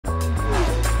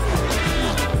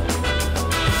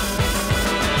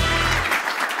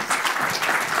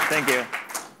Thank you.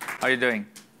 How are you doing?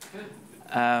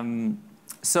 Good.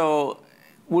 So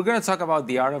we're going to talk about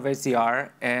the art of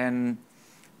HDR. And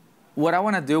what I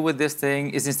want to do with this thing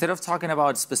is, instead of talking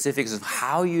about specifics of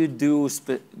how you do,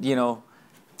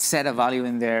 set a value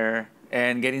in there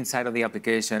and get inside of the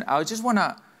application, I just want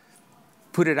to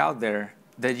put it out there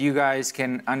that you guys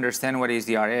can understand what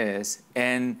HDR is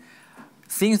and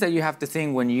things that you have to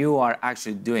think when you are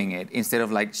actually doing it, instead of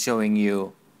like showing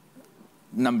you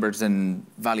numbers and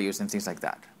values and things like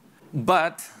that.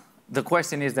 But the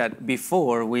question is that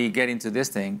before we get into this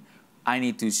thing, I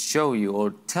need to show you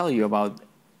or tell you about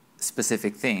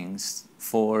specific things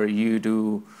for you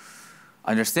to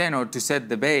understand, or to set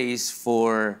the base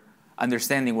for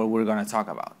understanding what we're going to talk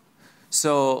about.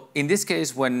 So in this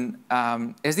case, when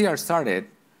SDR started,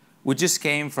 we just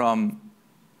came from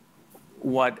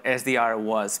what SDR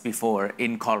was before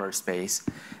in color space.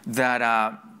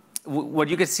 That what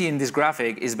you can see in this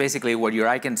graphic is basically what your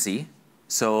eye can see.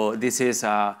 So this is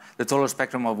the total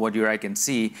spectrum of what your eye can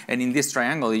see. And in this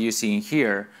triangle that you see in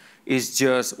here is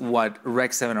just what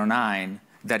Rec 709,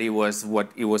 that it was what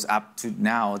it was up to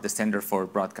now, the standard for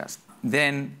broadcast.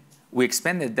 Then we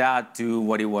expanded that to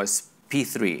what it was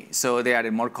P3. So they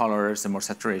added more colors and more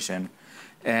saturation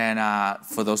and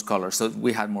for those colors. So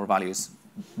we had more values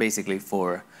basically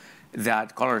for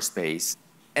that color space.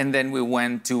 And then we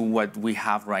went to what we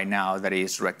have right now, that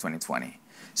is Rec 2020.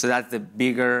 So that's the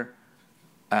bigger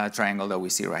triangle that we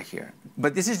see right here.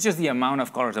 But this is just the amount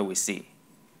of colors that we see.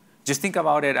 Just think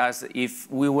about it as if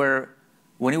we were,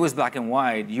 when it was black and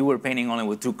white, you were painting only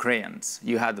with 2 crayons.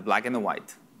 You had the black and the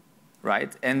white,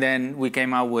 right? And then we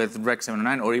came out with Rec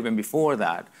 709, or even before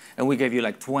that, and we gave you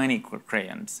like 20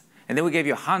 crayons. And then we gave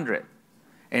you 100,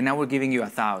 and now we're giving you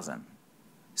 1,000.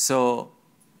 So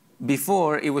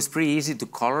before, it was pretty easy to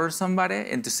color somebody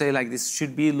and to say, like, this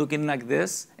should be looking like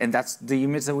this, and that's the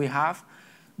image that we have.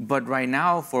 But right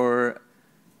now, for,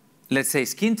 let's say,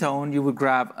 skin tone, you would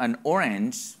grab an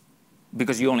orange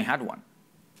because you only had one.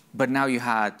 But now you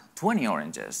had 20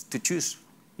 oranges to choose,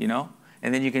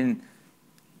 And then you can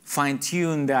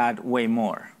fine-tune that way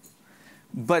more.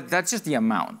 But that's just the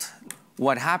amount.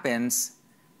 What happens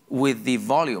with the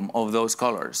volume of those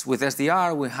colors? With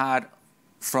SDR, we had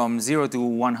from 0 to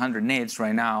 100 nits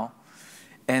right now.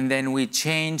 And then we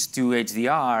changed to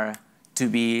HDR to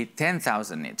be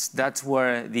 10,000 nits. That's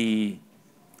where the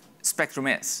spectrum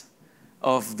is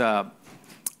of the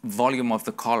volume of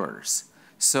the colors.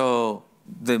 So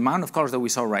the amount of colors that we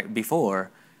saw right before,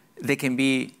 they can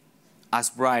be as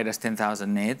bright as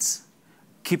 10,000 nits,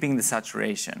 keeping the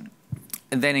saturation.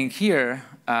 And then in here,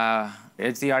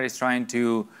 HDR is trying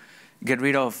to get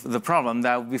rid of the problem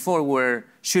that before we're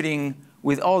shooting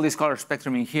with all this color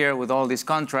spectrum in here, with all this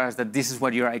contrast, that this is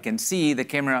what your eye can see. The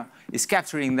camera is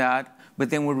capturing that, but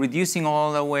then we're reducing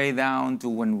all the way down to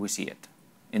when we see it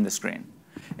in the screen.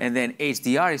 And then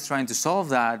HDR is trying to solve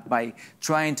that by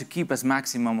trying to keep as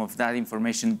maximum of that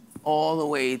information all the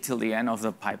way till the end of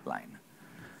the pipeline.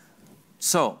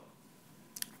 So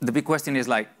the big question is,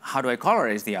 like, how do I color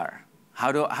HDR?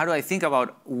 How do I think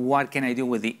about what can I do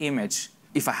with the image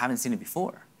if I haven't seen it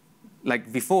before?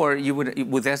 Like before, you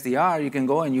would, with SDR, you can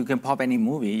go and you can pop any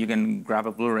movie. You can grab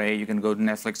a Blu-ray, you can go to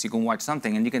Netflix, you can watch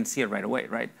something, and you can see it right away,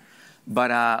 right?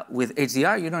 But with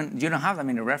HDR, you don't have that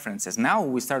many references. Now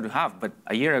we start to have, but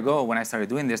a year ago when I started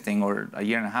doing this thing, or a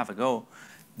year and a half ago,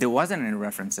 there wasn't any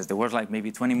references. There was like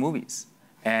maybe 20 movies.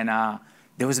 And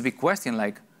there was a big question,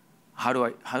 like, how do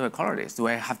I color this? Do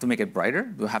I have to make it brighter?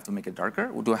 Do I have to make it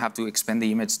darker? Or do I have to expand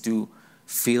the image to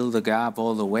fill the gap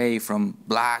all the way from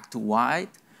black to white?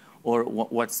 Or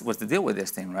what's the deal with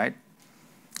this thing, right?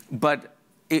 But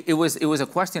it was a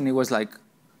question. It was like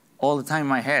all the time in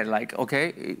my head, like,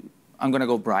 okay, I'm going to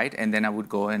go bright, and then I would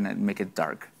go and make it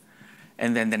dark.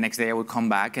 And then the next day I would come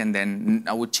back, and then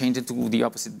I would change it to the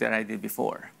opposite that I did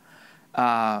before.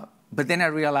 But then I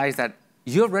realized that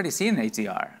you've already seen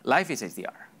HDR. Life is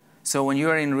HDR. So when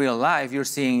you're in real life, you're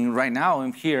seeing right now,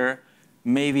 I'm here,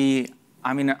 maybe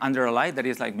I'm under a light that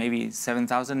is like maybe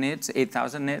 7,000 nits,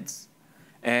 8,000 nits.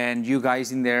 And you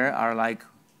guys in there are like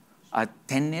at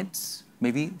 10 nits,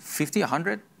 maybe 50,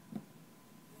 100.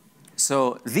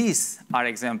 So these are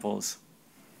examples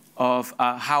of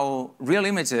how real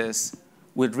images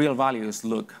with real values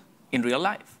look in real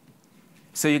life.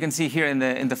 So you can see here in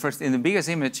the biggest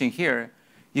image in here,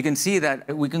 you can see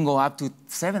that we can go up to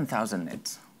 7,000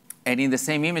 nits. And in the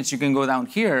same image, you can go down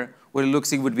here, where it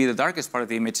looks like it would be the darkest part of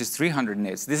the image is 300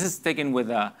 nits. This is taken with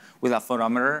a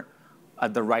photometer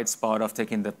at the right spot of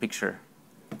taking the picture.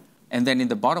 And then in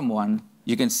the bottom one,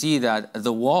 you can see that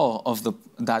the wall of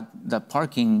the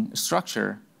parking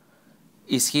structure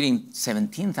is hitting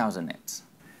 17,000 nits.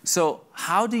 So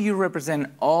how do you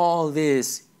represent all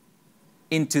this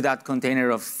into that container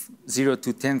of 0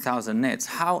 to 10,000 nits?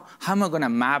 How am I going to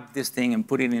map this thing and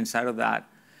put it inside of that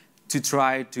to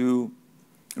try to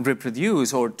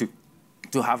reproduce or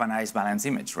to have a nice balanced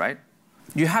image, right?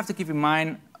 You have to keep in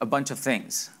mind a bunch of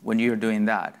things when you're doing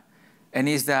that. And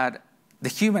is that the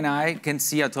human eye can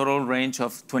see a total range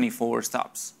of 24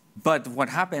 stops. But what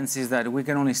happens is that we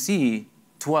can only see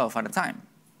 12 at a time.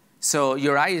 So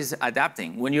your eye is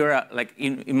adapting. When you're, like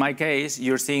in my case,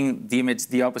 you're seeing the image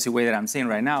the opposite way that I'm seeing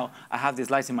right now. I have these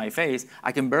lights in my face.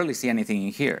 I can barely see anything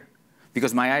in here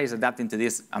because my eye is adapting to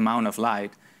this amount of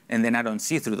light, and then I don't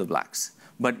see through the blacks.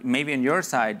 But maybe on your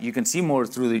side, you can see more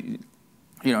through the,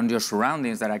 your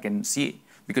surroundings that I can see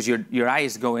because your eye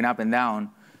is going up and down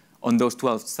on those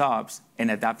 12 stops and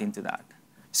adapting to that.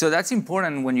 So that's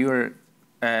important when you're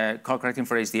color correcting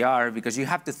for HDR because you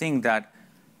have to think that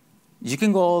you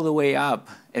can go all the way up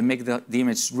and make the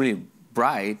image really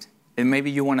bright, and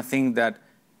maybe you want to think that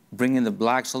bringing the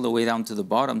blacks all the way down to the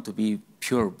bottom to be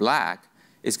pure black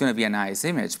is going to be a nice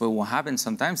image. But what happens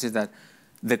sometimes is that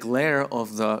the glare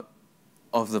of the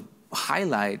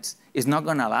highlights is not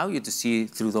going to allow you to see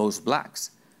through those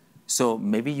blacks. So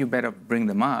maybe you better bring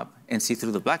them up and see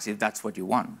through the blacks if that's what you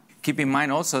want. Keep in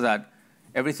mind also that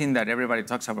everything that everybody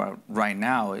talks about right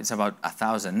now is about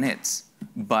 1,000 nits,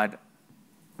 but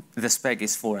the spec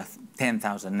is for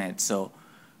 10,000 nits. So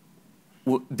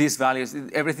these values,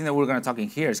 everything that we're going to talk in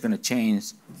here is going to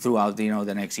change throughout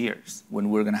the next years when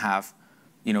we're going to have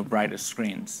brighter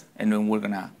screens, and then we're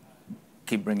going to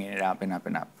keep bringing it up and up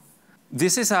and up.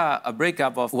 This is a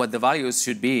breakup of what the values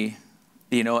should be,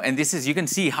 and this is, you can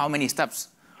see how many steps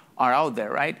are out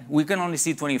there, right? We can only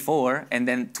see 24 and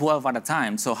then 12 at a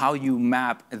time. So how you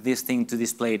map this thing to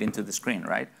display it into the screen,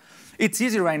 right? It's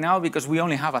easy right now because we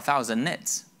only have 1,000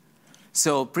 nits.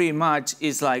 So pretty much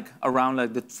it's like around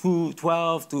like the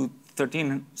 12 to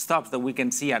 13 stops that we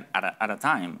can see at a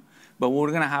time. But we're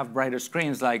going to have brighter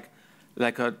screens like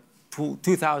a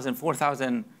 2,000,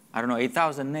 4,000, I don't know,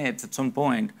 8,000 nits at some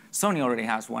point. Sony already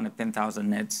has one at 10,000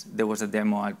 nits. There was a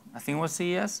demo at, I think it was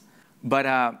CES. But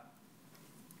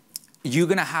you're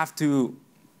going to have to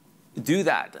do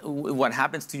that. What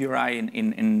happens to your eye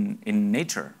in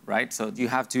nature, right? So you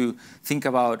have to think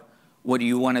about what do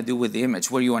you want to do with the image?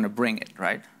 Where do you want to bring it,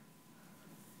 right?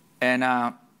 And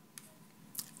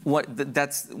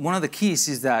that's one of the keys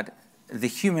is that the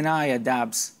human eye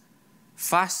adapts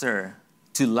faster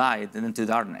to light than to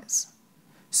darkness.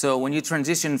 So when you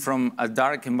transition from a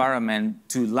dark environment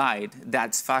to light,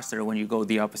 that's faster when you go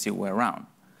the opposite way around.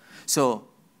 So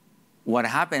what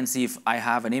happens if I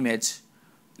have an image,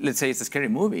 let's say it's a scary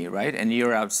movie, right? And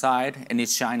you're outside and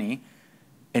it's shiny,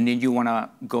 and then you want to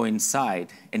go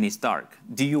inside and it's dark.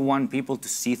 Do you want people to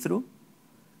see through?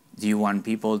 Do you want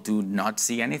people to not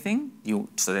see anything?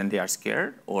 So then they are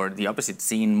scared? Or the opposite,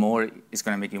 seeing more is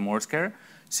going to make you more scared?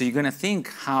 So you're going to think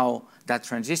how that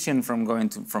transition from going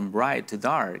from bright to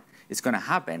dark is going to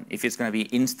happen. If it's going to be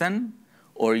instant,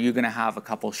 or you're going to have a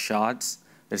couple shots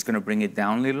that's going to bring it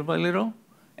down little by little,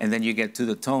 and then you get to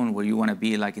the tone where you want to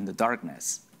be like in the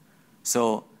darkness.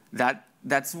 So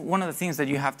that's one of the things that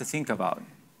you have to think about.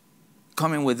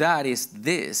 Coming with that is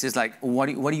this, is like, what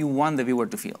do you want the viewer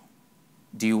to feel?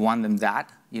 Do you want them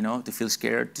to feel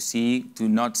scared, to see, to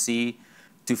not see,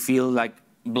 to feel like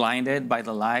blinded by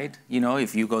the light?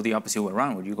 If you go the opposite way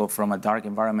around, where you go from a dark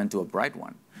environment to a bright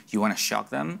one, you want to shock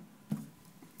them.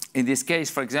 In this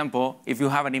case, for example, if you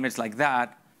have an image like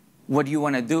that, what do you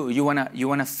want to do? You want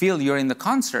to feel you're in the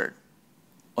concert,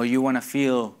 or you want to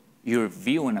feel you're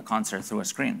viewing a concert through a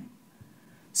screen.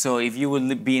 So if you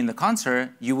would be in the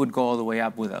concert, you would go all the way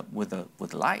up with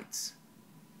the lights.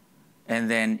 And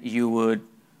then you would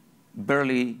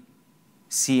barely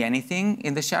see anything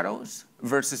in the shadows,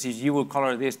 versus if you would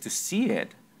color this to see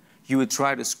it, you would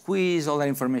try to squeeze all that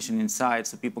information inside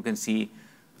so people can see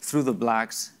through the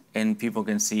blacks and people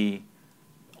can see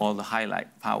all the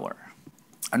highlight power.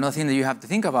 Another thing that you have to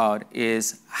think about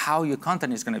is how your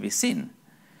content is going to be seen.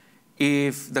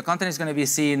 If the content is going to be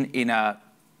seen in a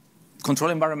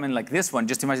controlled environment like this one,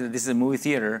 just imagine that this is a movie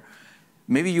theater,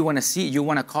 maybe you want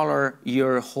to color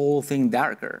your whole thing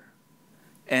darker,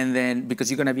 and then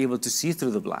because you're going to be able to see through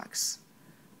the blacks.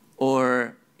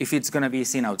 Or if it's going to be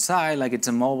seen outside, like it's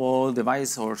a mobile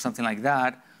device or something like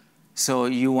that, so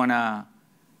you want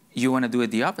to do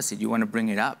it the opposite. You want to bring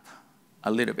it up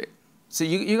a little bit. So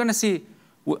you're going to see,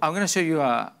 I'm going to show you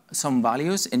some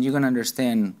values, and you're going to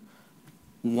understand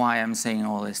why I'm saying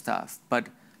all this stuff. But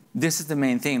this is the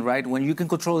main thing, right? When you can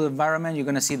control the environment, you're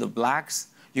going to see the blacks,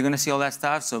 you're going to see all that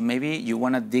stuff. So maybe you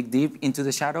want to dig deep into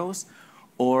the shadows,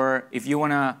 or if you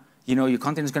want to your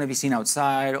content is going to be seen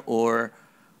outside, or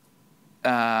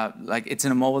like it's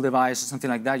in a mobile device or something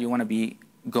like that, you want to be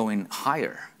going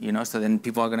higher, so then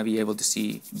people are going to be able to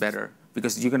see better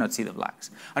because you cannot see the blacks.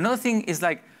 Another thing is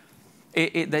like,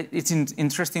 it's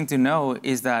interesting to know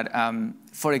is that,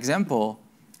 for example,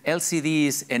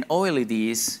 LCDs and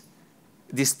OLEDs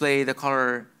display the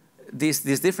color, this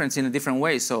difference in a different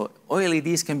way. So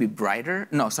OLEDs can be brighter.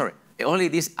 No, sorry.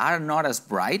 OLEDs are not as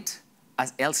bright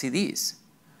as LCDs,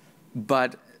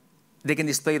 but they can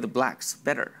display the blacks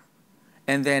better.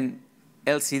 And then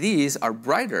LCDs are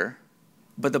brighter,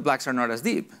 but the blacks are not as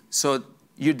deep. So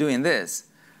you're doing this.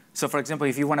 So for example,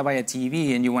 if you want to buy a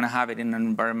TV and you want to have it in an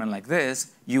environment like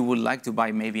this, you would like to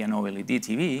buy maybe an OLED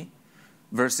TV,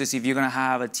 versus if you're going to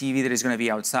have a TV that is going to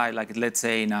be outside, like let's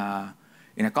say in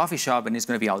a coffee shop and it's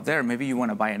going to be out there, maybe you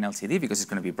want to buy an LCD because it's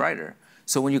going to be brighter.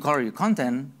 So when you color your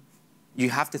content, you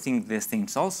have to think these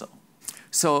things also.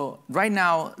 So right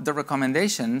now, the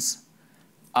recommendations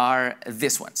are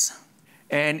these ones.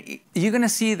 And you're going to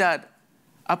see that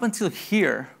up until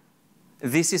here,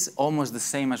 this is almost the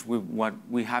same as what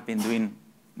we have been doing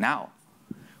now.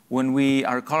 When we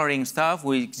are coloring stuff,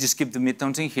 we just keep the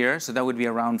midtones in here, so that would be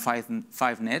around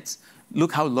 5 nits.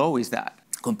 Look how low is that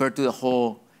compared to the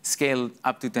whole scale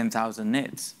up to 10,000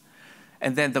 nits.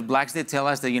 And then the blacks, they tell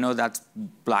us that, that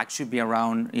black should be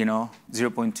around,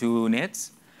 0.2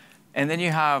 nits. And then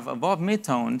you have above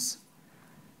midtones,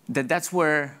 that's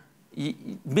where,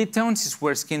 midtones is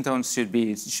where skin tones should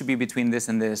be. It should be between this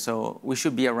and this. So we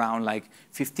should be around like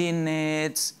 15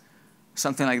 nits,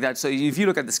 something like that. So if you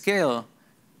look at the scale,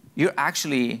 you're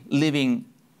actually leaving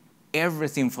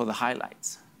everything for the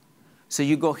highlights. So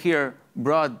you go here,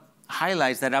 broad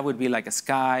highlights, that would be like a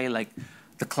sky, like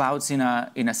the clouds in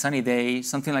a sunny day,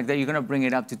 something like that. You're going to bring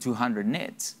it up to 200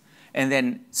 nits. And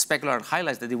then specular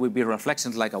highlights, that it would be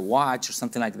reflections like a watch or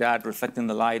something like that, reflecting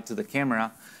the light to the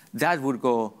camera. That would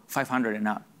go 500 and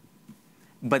up.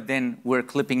 But then we're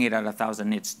clipping it at 1,000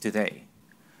 nits today.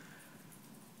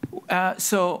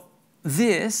 So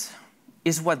this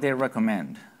is what they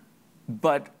recommend.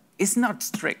 But it's not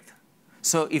strict.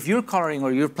 So if you're coloring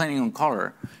or you're planning on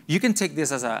color, you can take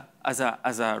this as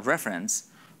a reference,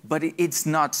 but it's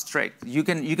not strict. You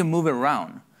can move it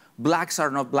around. Blacks are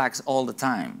not blacks all the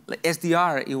time. Like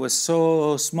SDR, it was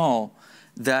so small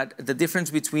that the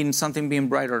difference between something being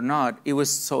bright or not, it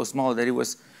was so small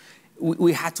that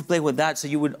we had to play with that, so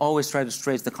you would always try to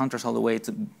stretch the contrast all the way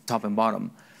to top and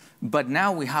bottom. But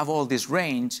now we have all this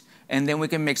range, and then we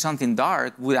can make something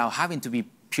dark without having to be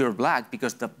pure black,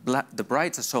 because the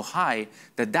brights are so high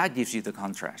that gives you the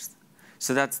contrast.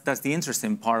 So that's the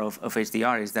interesting part of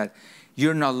HDR, is that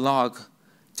you're not locked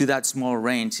to that small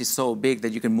range. It's so big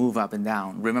that you can move up and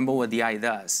down. Remember what the eye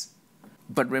does.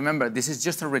 But remember, this is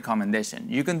just a recommendation.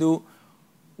 You can do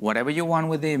whatever you want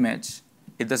with the image.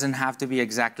 It doesn't have to be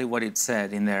exactly what it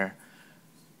said in there,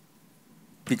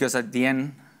 because at the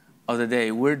end of the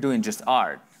day, we're doing just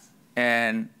art,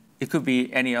 and it could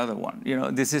be any other one.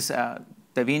 This is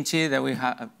DaVinci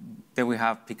that we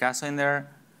have Picasso in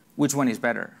there. Which one is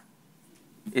better?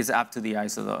 It's up to the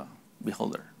eyes of the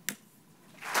beholder.